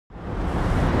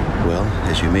Well,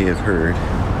 as you may have heard,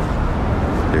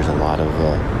 there's a lot of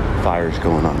fires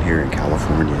going on here in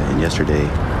California, and yesterday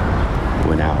I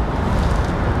went out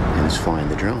and was flying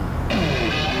the drone.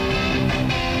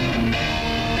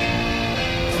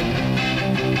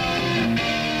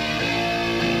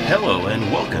 Hello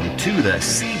and welcome to the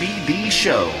CBD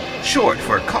Show, short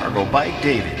for Cargo Bike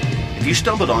David. If you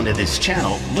stumbled onto this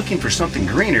channel looking for something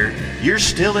greener, you're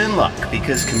still in luck,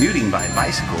 because commuting by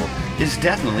bicycle is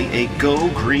definitely a go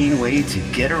green way to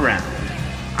get around.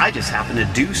 I just happen to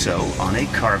do so on a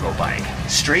cargo bike,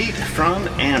 straight from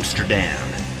Amsterdam,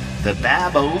 the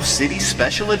Babboe City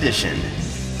Special Edition.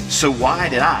 So why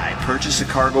did I purchase a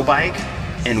cargo bike,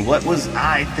 and what was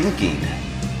I thinking?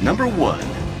 Number one,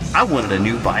 I wanted a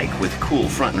new bike with cool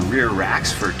front and rear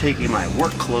racks for taking my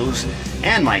work clothes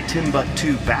and my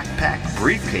Timbuktu backpack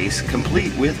briefcase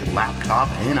complete with laptop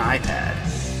and iPad.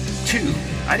 2,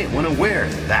 I didn't want to wear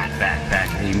that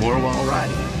backpack anymore while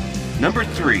riding. Number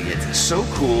 3, it's so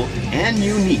cool and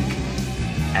unique.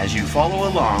 As you follow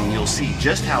along, you'll see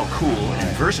just how cool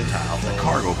and versatile the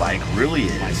cargo bike really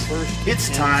is. It's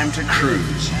time to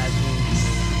cruise.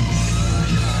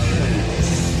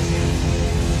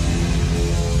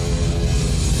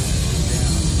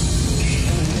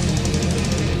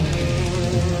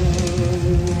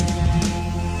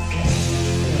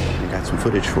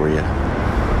 Footage for you.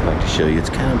 I'd like to show you. It's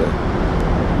kind of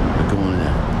a going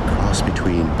cross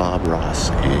between Bob Ross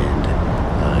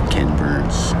and Ken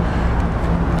Burns,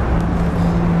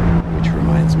 which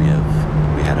reminds me of,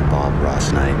 we had a Bob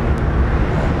Ross night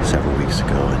several weeks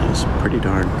ago, and it was pretty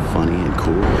darn funny and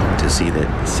cool to see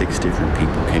that 6 different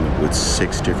people came up with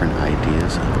 6 different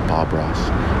ideas of a Bob Ross.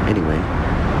 Anyway,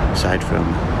 aside from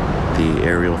the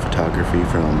aerial photography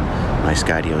from my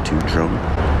Skydio 2 drone,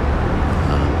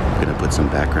 I'm gonna put some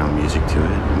background music to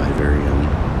it, my very own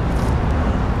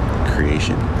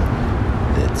creation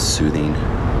that's soothing,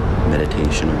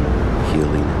 meditational,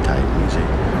 healing type music.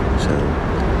 So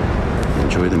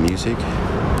enjoy the music,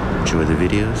 enjoy the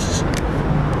videos,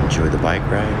 enjoy the bike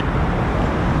ride,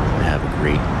 and have a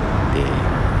great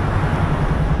day.